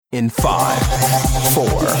In 5, 4,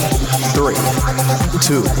 3,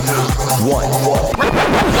 2,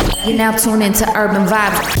 1. You're now tuned into Urban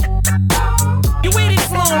Vibes. You waited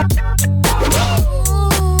for.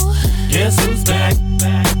 Guess who's back?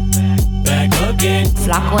 Back again.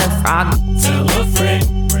 Flacco and Frog. Tell a friend.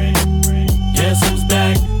 Guess who's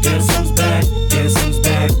back? Guess who's back? Guess who's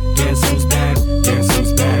back? Guess who's back? Guess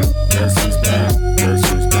who's back? Guess who's back? Guess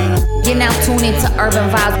who's back? You're now tuned into Urban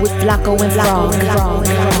Vibes with Flacco and Frog.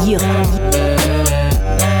 Yeah.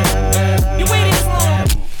 You waited for.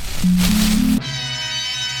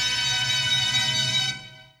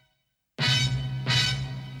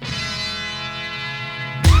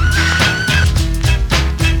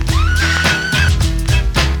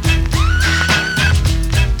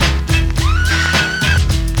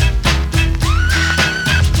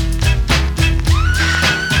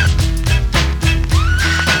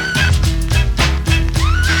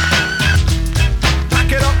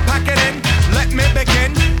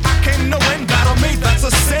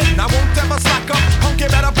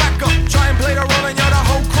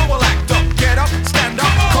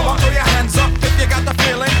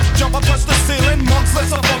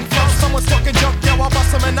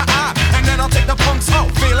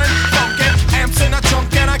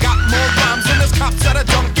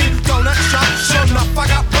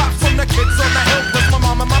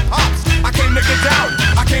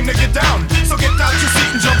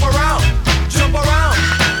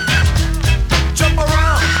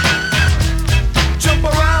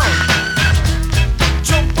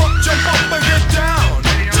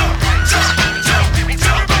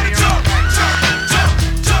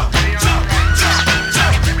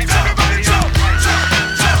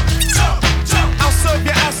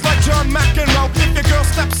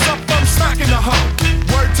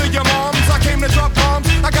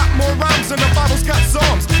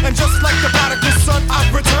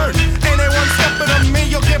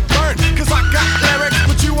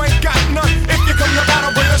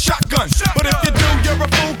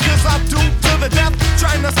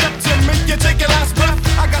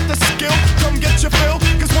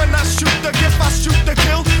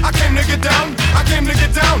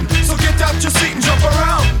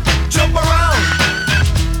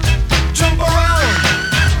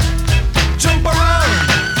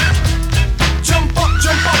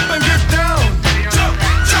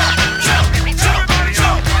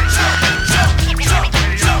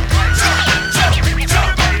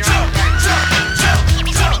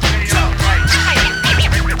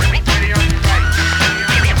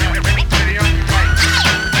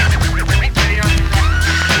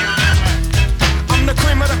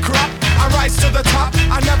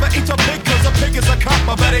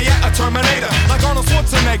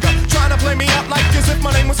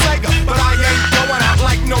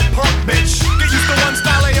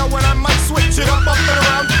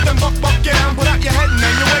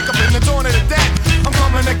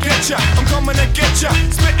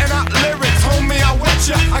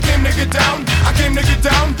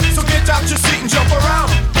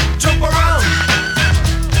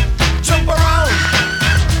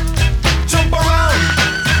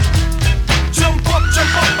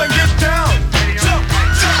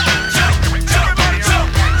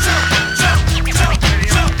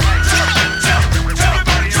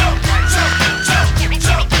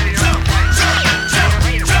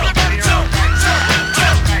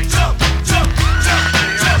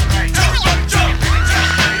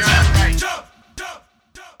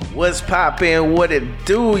 What's poppin'? What it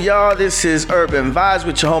do, y'all? This is Urban Vibes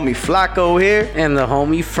with your homie Flacco here. And the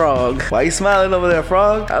homie Frog. Why you smiling over there,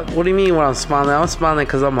 Frog? What do you mean when I'm smiling? I'm smiling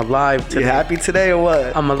because I'm alive today. You happy today or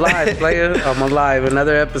what? I'm alive, player. I'm alive.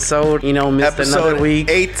 Another episode. Missed another week.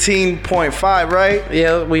 18.5, right?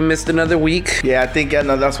 Yeah, we missed another week. Yeah, I think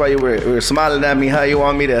that's why you were smiling at me, huh? You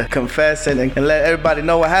want me to confess and let everybody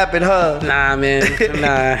know what happened, huh? Nah, man.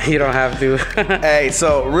 Nah, you don't have to. Hey,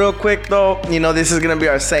 so real quick though, this is gonna be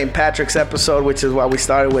our St. Patrick's episode, which is why we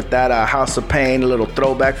started with that House of Pain, a little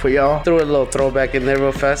throwback for y'all. Threw a little throwback in there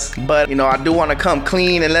real fast. But, I do want to come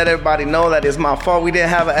clean and let everybody know that it's my fault we didn't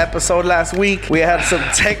have an episode last week. We had some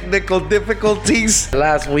technical difficulties.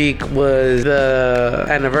 Last week was the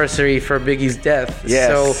anniversary for Biggie's death.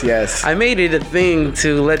 Yes. I made it a thing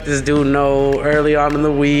to let this dude know early on in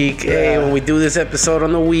the week, hey, when we do this episode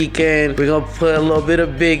on the weekend, we're going to put a little bit of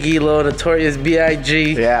Biggie, a little Notorious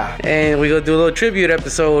B.I.G. Yeah. And we're going to do a little tribute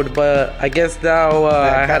episode. But I guess now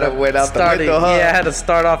I had to went out start the window, huh? Yeah, I had to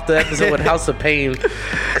start off the episode with House of Pain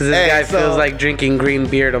because this guy feels like drinking green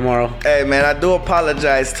beer tomorrow. Hey man, I do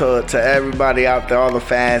apologize to everybody out there, all the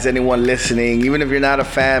fans, anyone listening, even if you're not a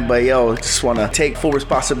fan, but yo, just want to take full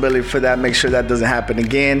responsibility for that, make sure that doesn't happen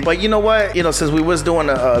again. But you know what, since we was doing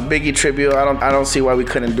a Biggie tribute, I don't see why we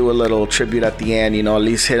couldn't do a little tribute at the end, at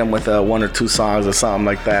least hit him with one or two songs or something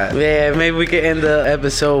like that. Yeah, maybe we could end the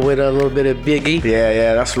episode with a little bit of Biggie.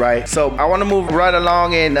 Yeah, that's right. So I want to move right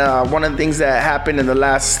along, and one of the things that happened in the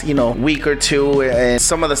last week or two, and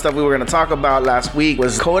some of the stuff we were going to talk about last week,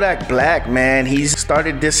 was Kodak Black, man. He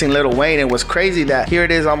started dissing Lil Wayne. It was crazy that here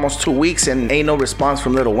it is almost 2 weeks and ain't no response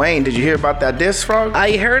from Lil Wayne. Did you hear about that diss, Frog?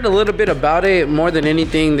 I heard a little bit about it. More than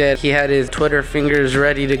anything, that he had his Twitter fingers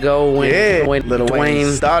ready to go when Lil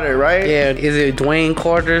Wayne's daughter, right? Yeah, is it Dwayne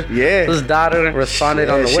Carter? Yeah. His daughter responded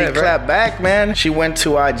on the web. She clapped back, man. She went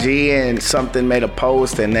to IG and something made a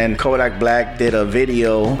post, and then Kodak Black did a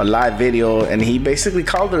live video, and he basically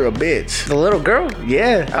called her a bitch. The little girl?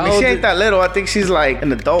 Yeah. I mean, she ain't that little. I think she's like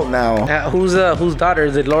an adult now. Whose daughter?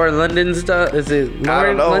 Is it Lauren London's daughter? Is it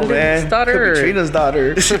Lauren London's daughter? Could be Trina's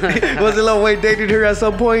daughter. Was it Lil Wayne dated her at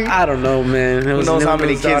some point? I don't know, man. Who knows how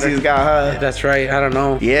many kids he's got, huh? That's right. I don't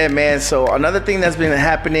know. Yeah, man. So another thing that's been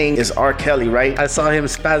happening is R. Kelly, right? I saw him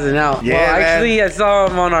spazzing out. Yeah, well, man. Actually, I saw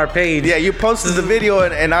him on our page. Yeah, you posted the video,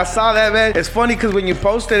 and I saw that, man. It's funny because when you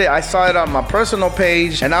posted it, I saw it on my personal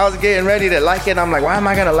page, and I was getting ready to like it. And I'm like, why am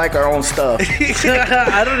I gonna like our own stuff?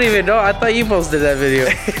 I don't even know. I thought you posted that video.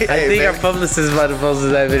 I think our publicist might have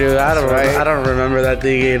posted that video. I don't remember that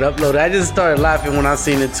thing getting uploaded. I just started laughing when I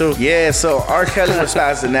seen it too. Yeah, so R. Kelly was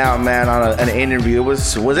spazzing out, man, on an interview.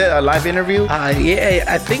 Was it a live interview? Yeah,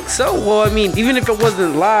 I think so. Well, I mean, even if it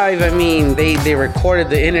wasn't live, I mean, they recorded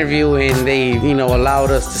the interview and they,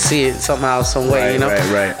 allowed us to see it somehow, some way,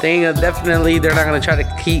 Right. Definitely, they're not gonna try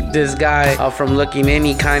to keep this guy from looking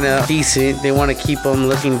any kind of decent. They want to keep him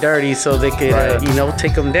looking dirty so they could,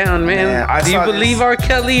 take him down, man. Do you believe R.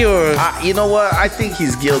 Kelly or? You know what? I think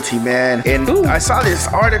he's guilty, man. And I saw this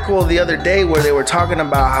article the other day where they were talking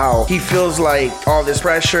about how he feels like all this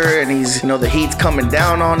pressure and he's, the heat's coming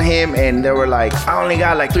down on him. And they were like, I only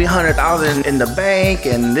got like $300,000 in the bank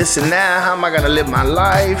and this and that. How am I gonna live my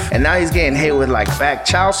life? And now he's getting hit with like back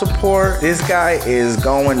child support. This guy is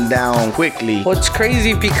going down quickly. Well, it's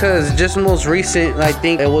crazy because just most recent, I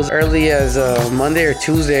think it was early as Monday or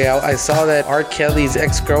Tuesday, I saw that R. Kelly's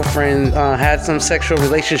ex-girlfriend had some sexual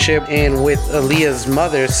relationship and with Aaliyah's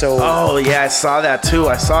mother. So oh yeah, I saw that too.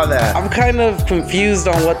 I'm kind of confused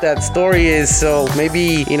on what that story is. So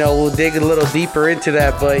maybe we'll dig a little deeper into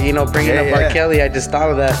that. But bringing up R. Kelly, I just thought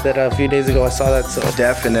of that a few days ago. I saw that. So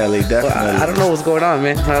definitely. I don't know what's going on,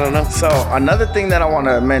 man. I don't know. So another thing that I want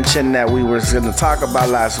to mention that we were going to talk about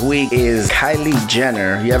last week is Kylie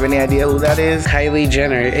Jenner. You have any idea who that is? Kylie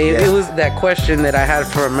Jenner. It was that question that I had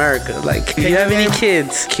for America. Like, do you have any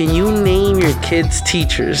kids? Can you name your kids'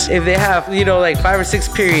 teachers? If they have, like 5 or 6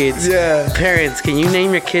 periods. Yeah. Parents, can you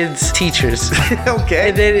name your kids' teachers? Okay.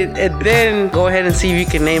 And then go ahead and see if you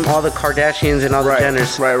can name all the Kardashians and all the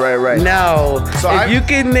Jenners. Right. Now, if you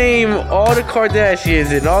can name all the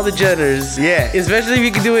Kardashians and all the Jenners, especially if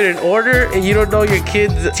you can do it in order and you don't know your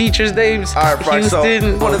kids' teachers' names. All right, Houston.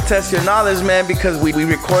 So I want to test your knowledge, man, because we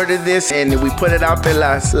recorded this and we put it out there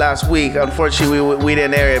last week. Unfortunately, we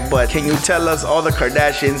didn't air it, but can you tell us all the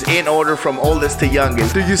Kardashians in order from oldest to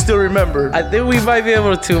youngest? Do you still remember? I think we might be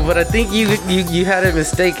able to, but I think you had it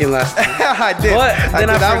mistaken last time. I did. But then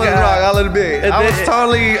I was wrong. I'll admit. I was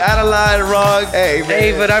totally out of line, wrong. Hey, man.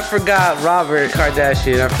 Hey, but I forgot Robert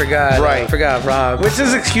Kardashian. I forgot Rob. Which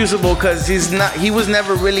is excusable because he was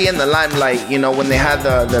never really in the limelight, when they had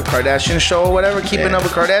the Kardashian show or whatever, Keeping Up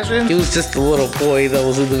with Kardashian. He was just a little boy that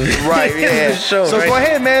was in the right, yeah. the show. So go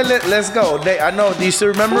ahead, man. Let's go. I know. Do you still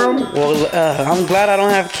remember him? Well, I'm glad I don't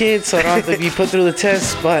have kids, so I don't have to be put through the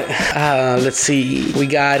test. But let's see. We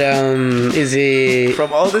got is it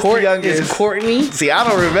from oldest to youngest? Is Courtney? See, I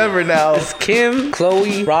don't remember now. It's Kim,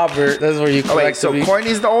 Chloe, Robert. That's where you. Oh wait, so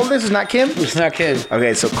Courtney's the oldest? It's not Kim? It's not Kim.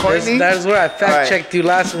 Okay, so Courtney. That's where I fact checked you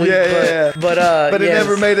last week. Yeah. But it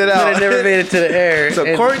never made it out. But it never made it to the air.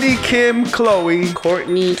 So Courtney, Kim, Chloe.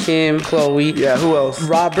 Yeah, who else?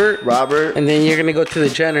 Robert. And then you're gonna go to the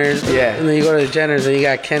Jenners. Yeah. And then you go to the Jenners and you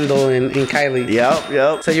got Kendall and Kylie.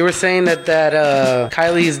 Yep. So you were saying that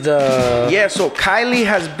Kylie's the... Yeah, so Kylie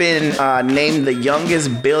has been named the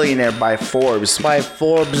youngest billionaire by Forbes. By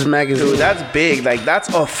Forbes magazine. Dude, that's big. Like, that's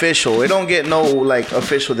official. It don't get no,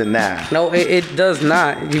 official than that. No, it does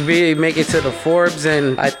not. You really make it to the Forbes,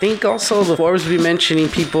 and I think also the Forbes be mentioning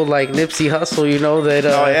people like Nipsey Hussle, that...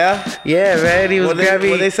 oh, yeah? Yeah, man. He was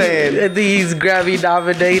grabbing... What they saying? He's grabbing have he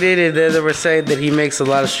nominated, and then they were saying that he makes a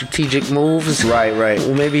lot of strategic moves. Right.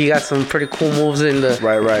 Well, maybe he got some pretty cool moves in the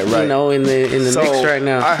Right. You know, in the mix right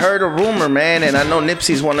now. I heard a rumor, man, and I know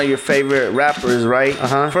Nipsey's one of your favorite rappers, right?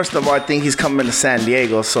 First of all, I think he's coming to San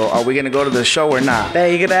Diego. So are we gonna go to the show or not?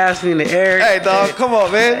 Hey, you gonna ask me in the air? Hey, dog, come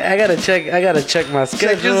on, man. I gotta check my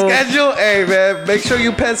schedule. Check your schedule. Hey, man, make sure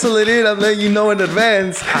you pencil it in. I'm letting you know in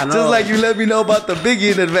advance. I know. Just like you let me know about the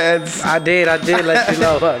Biggie in advance. I did let you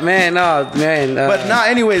know. But man, but nah,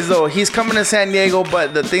 anyways, though, he's coming to San Diego.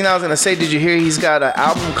 But the thing I was gonna say, did you hear he's got an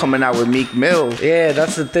album coming out with Meek Mills? Yeah,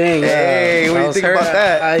 that's the thing. Hey, what do you think about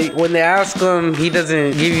that? When they ask him, he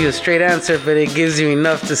doesn't give you a straight answer, but it gives you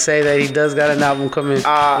enough to say that he does got an album coming.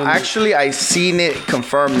 Actually, I seen it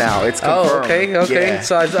confirmed now. It's confirmed. Oh, okay. Yeah.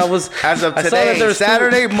 So I was as of I saw that today, there was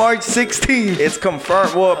Saturday, March 16th. It's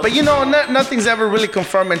confirmed. Well, but you know, nothing's ever really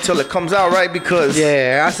confirmed until it comes out, right? Because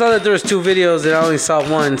I saw that there was 2 videos and I only saw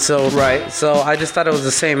one. So right. So I just thought it was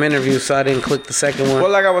the same interview, so I didn't click the second one.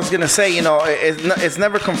 Well, like I was gonna say, you know, it's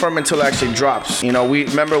never confirmed until it actually drops. You know, we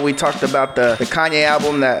talked about the Kanye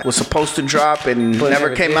album that was supposed to drop and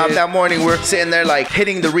never came out that morning. We're sitting there like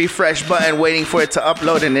hitting the refresh button, waiting for it to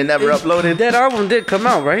upload, and it never uploaded. That album did come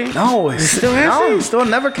out, right? No, it still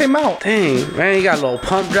never came out. Dang, man, you got little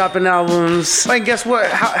pump dropping albums. And guess what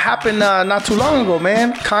happened not too long ago,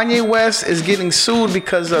 man? Kanye West is getting sued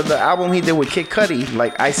because of the album he did with Kid Cudi,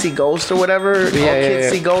 like I See Ghost or whatever. Kids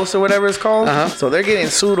See Ghost or whatever it's called. So they're getting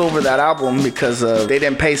sued over that album because they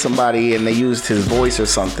didn't pay somebody and they used his voice or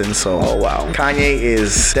something. So Kanye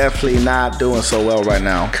is definitely not doing so well right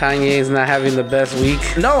now. Kanye is not having the best week.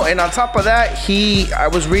 No, and on top of that, I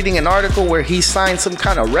was reading an article where he signed some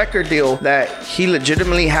kind of record deal that he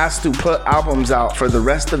legitimately has to put albums out for the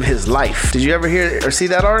rest of his life. Did you ever hear or see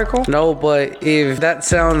that article? No, but if that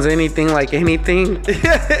sounds anything like anything,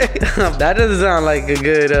 that doesn't sound like a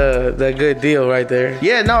good deal right there.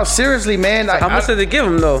 Yeah, no, seriously, man. So how much did they give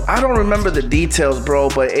him though? I don't remember the details, bro,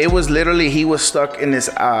 but it was literally he was stuck in this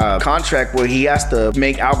contract where he has to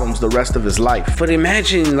make albums the rest of his life. But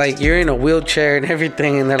imagine like you're in a wheelchair and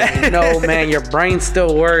everything, and they're like, "No, man, your brain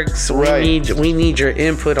still works. Right. We need your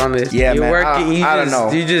input on this. Yeah, you're man. Working. I don't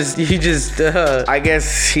know. You just. I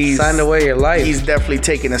guess he's signed away your life. He's definitely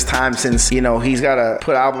taking his time since you know he's got to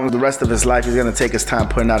put albums the rest of his life. He's gonna take his time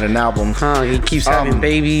putting out an album. He keeps having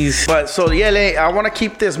babies. But so yeah, I want to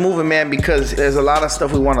keep this moving, man, because there's a lot of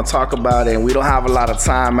stuff we want to talk about, and we don't have a lot of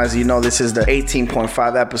time. As you know, this is the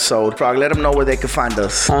 18.5 episode. Frog, let them know where they can find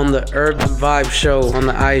us on the Urban Vibe Show on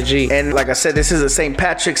the IG. And like I said, this is a St.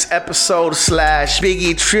 Patrick's episode /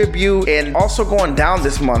 Biggie tribute, and also going down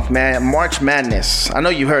this month, man. March Madness. I know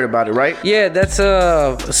you heard about it, right? Yeah, that's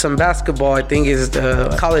some basketball. I think is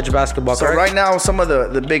college basketball. So correct? Right now, some of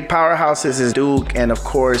the big powerhouses is Duke and of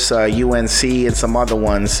course UNC and some other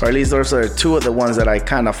ones, or at least those are 2 of the ones that I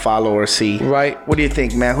kind of follow or see. Right. What do you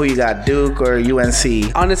think, man? Who you got, Duke or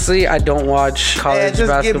UNC? Honestly, I don't watch college just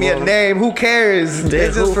basketball. Give me a name. Who cares?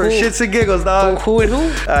 It's just for shits and giggles, dog. Who and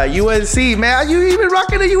who? UNC, man. Are you even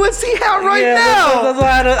rocking a UNC hat right now? That's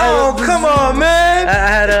why come on, man. I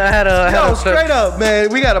had a straight up,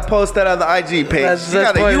 man. We gotta post that on the IG page. You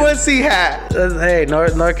got a UNC hat. Hey,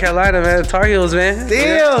 North Carolina, man. Tar Heels, man.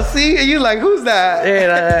 Damn, see? And you like, who's that?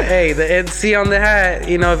 Hey, the NC on the hat.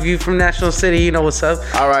 You know, if you from National City, you know what's up.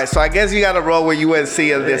 All right, so I guess you gotta roll with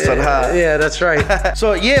UNC on this one, huh? Yeah, that's right.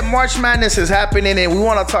 So yeah, March Madness is happening, and we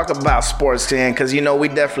want to talk about sports, man, because you know we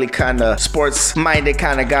definitely kind of sports-minded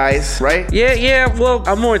kind of guys, right? Yeah. Well,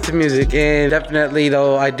 I'm more into music, and definitely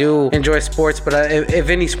though I do enjoy sports, but if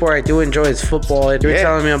any sport I do enjoy is football. You're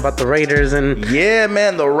telling me about the Raiders, and yeah,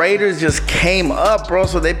 man, the Raiders just came up, bro.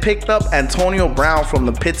 So they picked up Antonio Brown from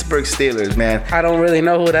the Pittsburgh Steelers, man. I don't really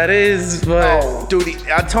know who that is, but dude,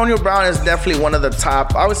 Antonio Brown is definitely one of the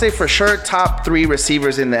top, I would say for sure, top 3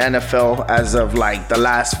 receivers in the NFL as of like the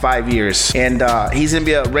last 5 years, and he's gonna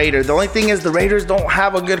be a Raider. The only thing is the Raiders don't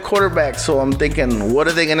have a good quarterback, so I'm thinking, what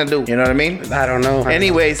are they gonna do? You know what I mean? I don't know.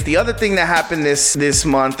 Anyways, the other thing that happened this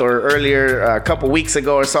month or earlier, a couple weeks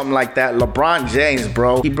ago or something like that, LeBron James,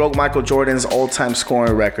 bro, he broke Michael Jordan's all-time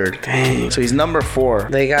scoring record. Dang. So he's number 4.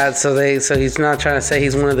 So he's not trying to say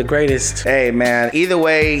he's one of the greatest. Hey, man, either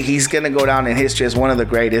way, he's gonna go down in history as one of the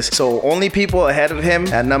greatest. So only people ahead of him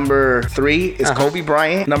at number 3 is Kobe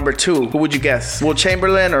Bryant. Number 2, who would you guess? Will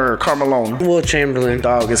Chamberlain or Karl Malone? Will Chamberlain.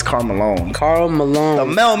 Dog, it's Karl Malone. Karl Malone. The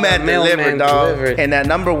mailman delivered, dog. And at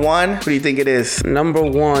number 1, who do you think it is? Number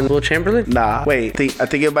 1, Will Chamberlain? Nah, wait. I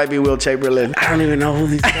think it might be Will Chamberlain. I don't even know who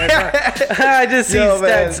these guys are. I just see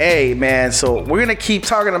stats. Man. Hey, man, so we're gonna keep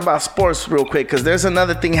talking about sports real quick because there's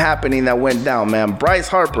another thing happening that went down, man. Bryce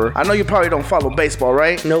Harper. I know you probably don't follow baseball,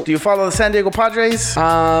 right? Nope. Do you follow the San Diego Padres?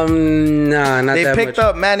 Nah, not They that picked much.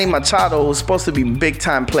 up Manny Machado, who's supposed to be big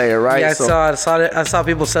time player, right? Yeah, I saw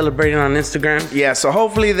people celebrating on Instagram. Yeah, so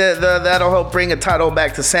hopefully that'll help bring a title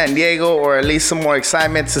back to San Diego, or at least some more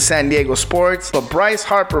excitement to San Diego sports. But Bryce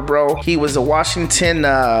Harper, bro, he was a Washington,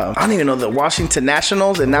 I don't even know, the Washington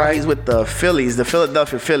Nationals, and now he's with the Phillies, the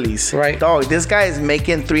Philadelphia Phillies. Right. Dog, this guy is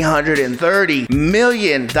making $330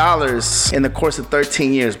 million in the course of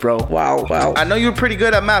 13 years, bro. Wow. I know you're pretty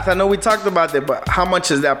good at math. I know we talked about that, but how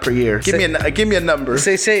much is that per year? Give me a number.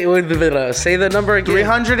 Say the number again.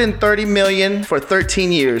 330 million for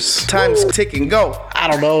 13 years. Time's ticking. Go. I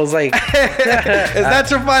don't know. It's like. Is that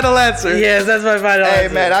your final answer? Yes, that's my final answer.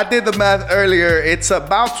 Hey man, I did the math earlier. It's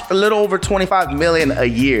about a little over 25 million a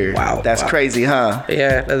year. Wow. That's crazy, huh?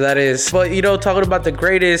 Yeah, that is. But talking about the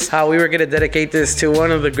greatest, how we were gonna dedicate this to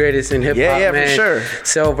one of the greatest in hip hop. Yeah, man. for sure.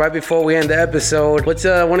 So right before we end the episode, what's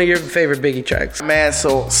one of your favorite Biggie tracks? Man,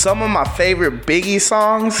 so some of my favorite Biggie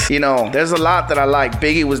songs, there's a lot that I like.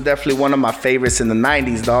 Biggie was definitely one of my favorites in the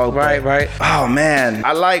 90s, dog. Right. Oh man,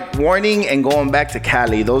 I like Warning and Going Back to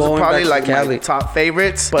Cali. Those are probably like my top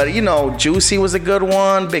favorites. But Juicy was a good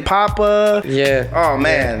one. Big Papa. Yeah. Oh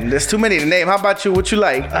man, there's too many to name. How about you? What you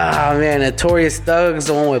like? Oh man, Notorious Thugs,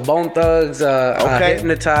 the one with Bone Thugs. Okay.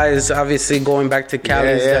 Hypnotized, obviously Going Back to Cali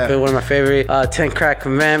is definitely one of my favorite. 10 Crack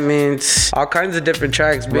Commandments, all kinds of different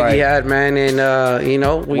tracks Biggie had, man. And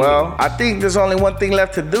well, I think there's only one thing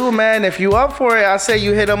left to do, man. If you up for it, I say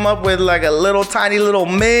you hit him up with like a little tiny little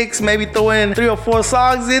mix, maybe throw in 3 or 4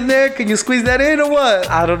 songs in there. Can you squeeze that in or what?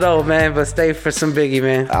 I don't know, man, but stay for some Biggie,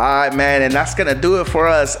 man. All right, man, and that's gonna do it for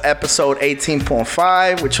us. Episode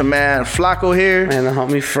 18.5 with your man Flacco here. And the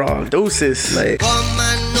homie Frog. Deuces. Like,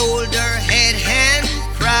 Woman, hold her head and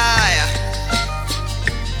cry,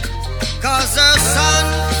 'cause her son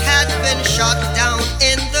had been shot down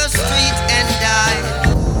in the street and died.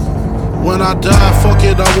 When I die, fuck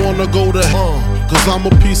it, I wanna go to hell. Cause I'm a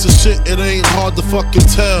piece of shit, it ain't hard to fucking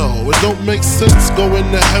tell. It don't make sense going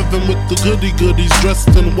to heaven with the goody goodies dressed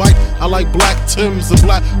in white. I like black Timbs and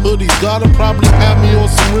black hoodies. Gotta probably have me on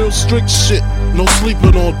some real strict shit. No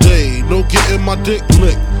sleeping all day, no getting my dick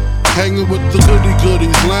licked. Hanging with the goody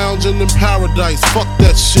goodies, lounging in paradise. Fuck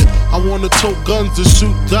that shit. I wanna tote guns and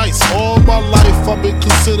shoot dice. All my life I've been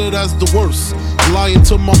considered as the worst. Lying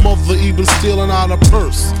to my mother, even stealing out a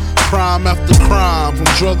purse. Crime after crime, from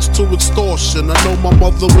drugs to extortion. I know my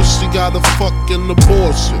mother wish she got a fucking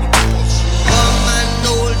abortion. Woman,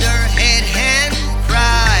 hold her head and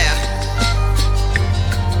cry,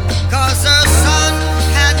 'cause her son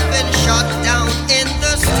had been shot down in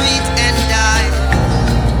the street and died.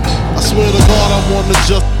 I swear to God, I wanna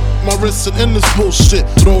just my wrist and end this bullshit.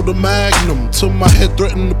 Throw the magnum till my head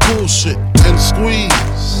threaten to pull shit. And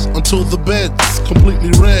squeeze until the bed's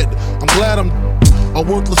completely red. I'm glad I'm a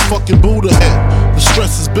worthless fucking Buddha head. The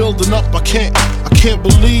stress is building up, I can't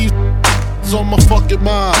believe it's on my fucking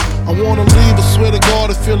mind. I wanna leave, I swear to God,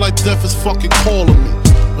 I feel like death is fucking calling me.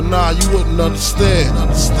 But nah, you wouldn't understand.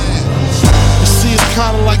 You see, it's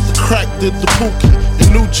kinda like the crack did the Pookie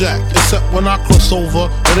and New Jack. Except when I cross over,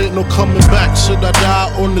 there ain't no coming back. Should I die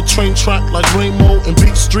on the train track like Rainbow and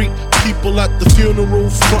Beach Street? People at the funeral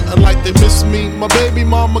frontin' like they miss me. My baby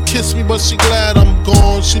mama kissed me, but she glad I'm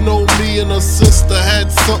gone. She know me and her sister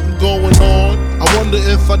had something going on. I wonder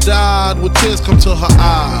if I died, would tears come to her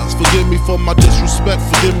eyes? Forgive me for my disrespect,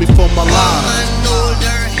 forgive me for my lies. Woman, hold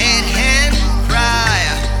her head and cry,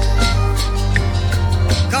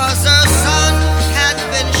 'cause her son had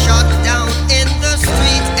been shot down in the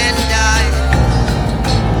street and died.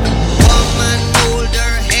 Woman, hold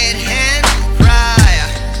her head and cry,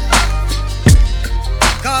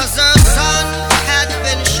 'cause her son had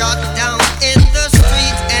been shot down in the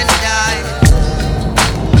street and died.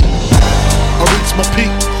 I reach my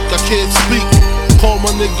peak, I can't speak. Call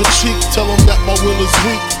my nigga cheek, tell him that my will is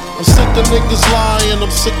weak. I'm sick of niggas lying,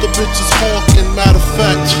 I'm sick of bitches hawking. Matter of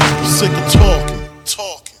fact, I'm sick of talking.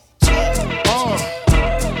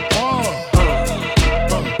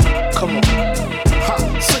 Come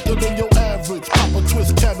on. Sicker than your average. Papa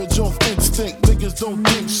twist cabbage off instinct. Niggas don't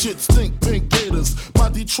think shit stink. Pink Gators, my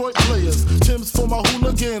Detroit players. Tim's for my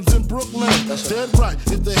hooligans in Brooklyn. Dead right,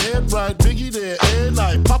 if the head right, Biggie there every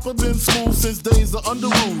night. Papa been school since days of under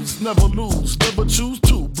rules. Never lose, never choose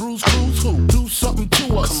to. Bruise, cruise, who? Do something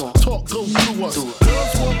to us. Talk, go through us.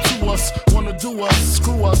 Girls want to us, wanna do us.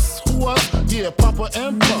 Screw us, who us? Yeah, Papa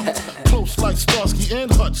and Pump. Close like Starsky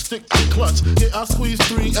and hutch, stick to clutch. Yeah, I squeeze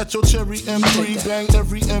 3 at your cherry M3, bang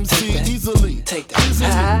every MC easily. Take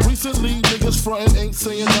that. Recently, niggas frontin' ain't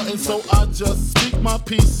saying nothing, so I just speak my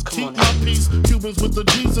peace, keep my peace. Cubans with the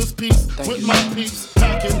Jesus peace, with my peace.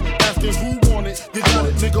 Packing, asking who want it. You got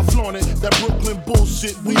it, nigga, flaunt it. That Brooklyn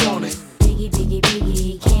bullshit, we on it. Biggie, biggie,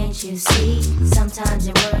 biggie, can't you see? Sometimes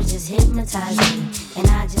your words just hypnotize me. And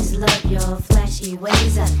I just love your flashy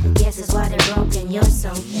ways. I guess that's why they're broken, you're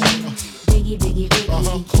so fake. Biggie, biggie,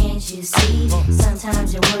 biggie, can't you see?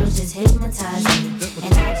 Sometimes your words just hypnotize me.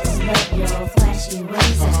 And I just love your flashy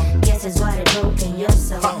ways. I guess that's why they're broken, you're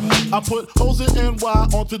so fake. I put hoes in NY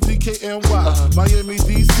onto DKNY. Miami,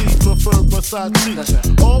 DC, prefer Versace.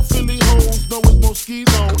 Right. All Philly hoes know it's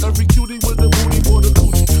Moschino. Every cutie with a booty for the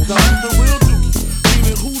cootie. Now who's the real dookie?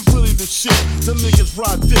 Meaning who's really the shit? Them niggas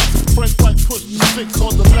ride dick. Frank White push the 6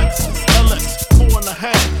 on the Lexus LX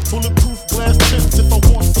 4.5. Bulletproof glass tips if I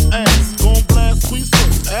want some ass. Gon' blast, squeeze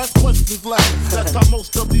first, ask questions last. That's how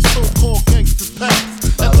most of these so-called gangsters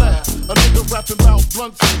pass. At last, a nigga rapping about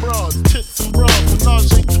blunts and bras, tits and bras,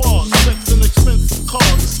 menage a trois, sex and expensive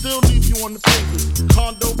cars. Still leave you on the pavement.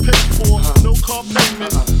 Condo paid for, no car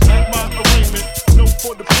payment. At my arraignment, no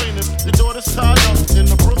for the plaintiff. Your daughter's tied up in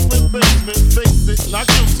the Brooklyn basement. Face it, not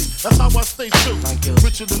guilty. That's how I stay true.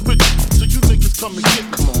 Richer than rich, so you niggas come and get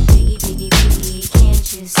me. Biggie, biggie, biggie, can't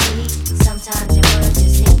you see? Sometimes your words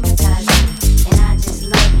just hypnotize me. And I just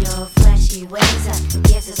love your flashy ways. I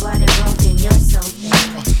guess that's why they're broken, you're so fake.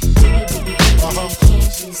 Biggie, biggie, biggie,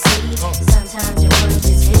 can't you see? Sometimes your words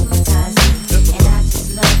just hypnotize me. And I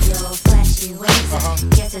just love your flashy ways. I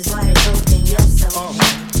guess that's why they're broken, you're so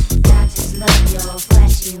fake. I just love your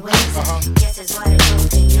flashy ways. I guess that's why they're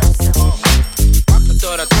broken, you're so fake. I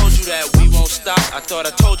thought I told you that we won't stop. I thought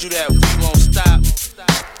I told you that we won't stop.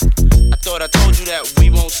 I thought I told you that we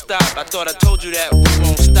won't stop. I thought I told you that we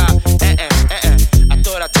won't stop. I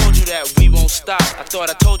thought I told you that we won't stop. I thought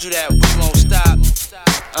I told you that we won't stop.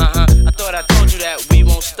 I thought I told you that we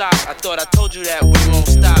won't stop. I thought I told you that we won't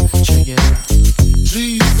stop. Check it out.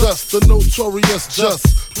 Jesus, the notorious just.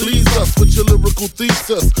 Please us with your lyrical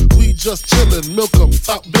thesis. We just chillin', milk 'em,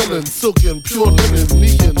 top billin', silkin', pure linen,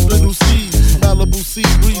 vegan, little seeds, Malibu sea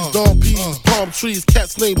breeze, dawn peas, palm trees,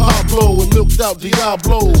 cats named Pablo and milked out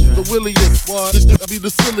Diablo. The williest, this to be the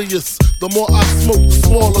silliest. The more I smoke, the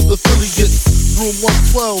smaller the silly gets. Room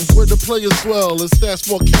 112, where the players dwell, and stash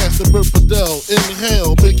more cash than Bert Fidel.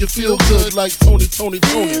 Inhale, make you feel good like Tony.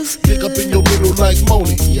 Kick up in your middle like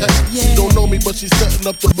Moni. Yeah. She don't know me, but she's setting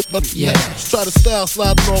up the try to style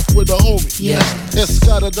sliding off with a homie.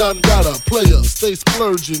 Escada Dangada, player, stay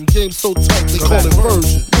splurging. Game so tight, they call it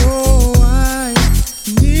version. Oh, I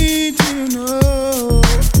need to know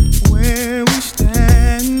where we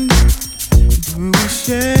stand. Do we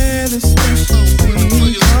share the special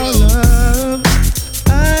thing called love?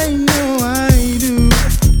 I know I do.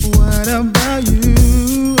 What about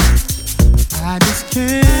you? I just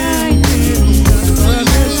can't.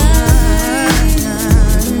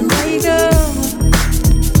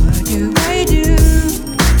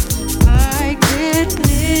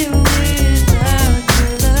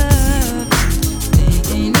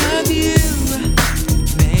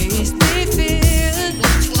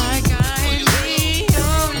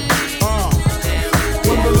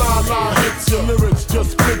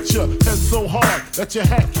 Head so hard that your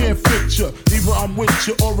hat can't fit ya. Either I'm with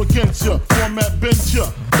you or against ya. Format bent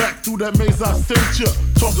ya. Back through that maze I sent ya.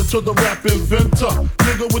 Talking to the rap inventor.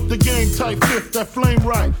 Nigga with the game type fifth, that flame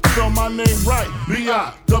right. Spell my name right.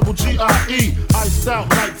 B.I.G.G.I.E. Iced out,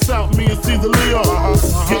 lights out, me and Caesar Leo.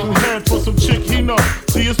 Getting head for some chick he know.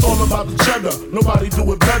 See, it's all about the cheddar. Nobody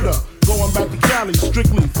do it better. Going back to Cali,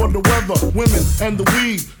 strictly for the weather, women, and the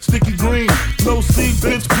weed. Sticky green, no seed,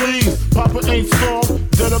 bitch, please. Papa ain't soft,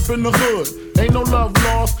 dead up in the hood. Ain't no love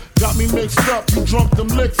lost, got me mixed up. You drunk them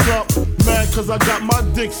licks up. Mad cause I got my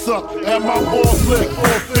dick sucked. And my balls licked,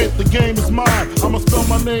 forfeit, the game is mine. I'ma spell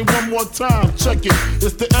my name one more time, check it.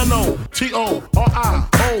 It's the N-O-T-O-R-I-O-U-S.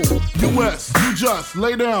 You just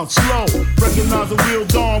lay down slow. Recognize a real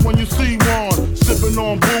dawn when you see one. Sipping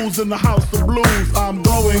on booze in the house of blues. I'm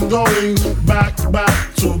going back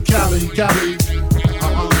to Cali.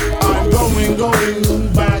 I'm going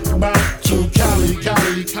back to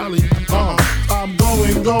Cali. I'm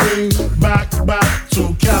going back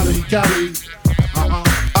to Cali.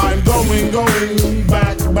 I'm going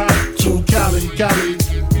back to Cali.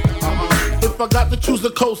 If I got to choose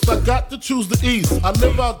the coast, I got to choose the east. I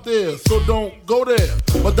live out there, so don't go there.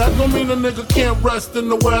 But that don't mean a nigga can't rest in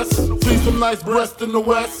the west. See some nice breast in the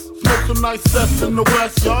west. Smoke some nice cess in the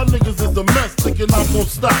west. Y'all niggas is a mess, thinking I'm gon'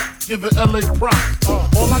 stop. Give it LA props.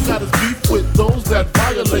 All I got is beef with those that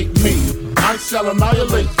violate me. I shall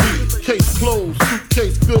annihilate thee. Case closed,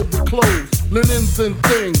 suitcase filled with clothes. Linens and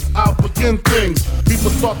things, I'll begin things. People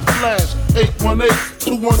start to flash. 818s,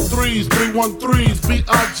 213s, 313s,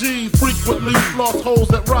 B.I.G. Frequently lost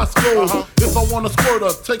holes at Roscoe's. If I want a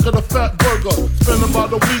squirter, take her to Fat Burger. Spend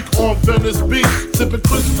about a week on Venice Beach, sipping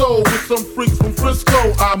Crisco with some freaks from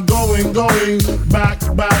Frisco. I'm going back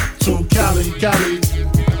to Cali.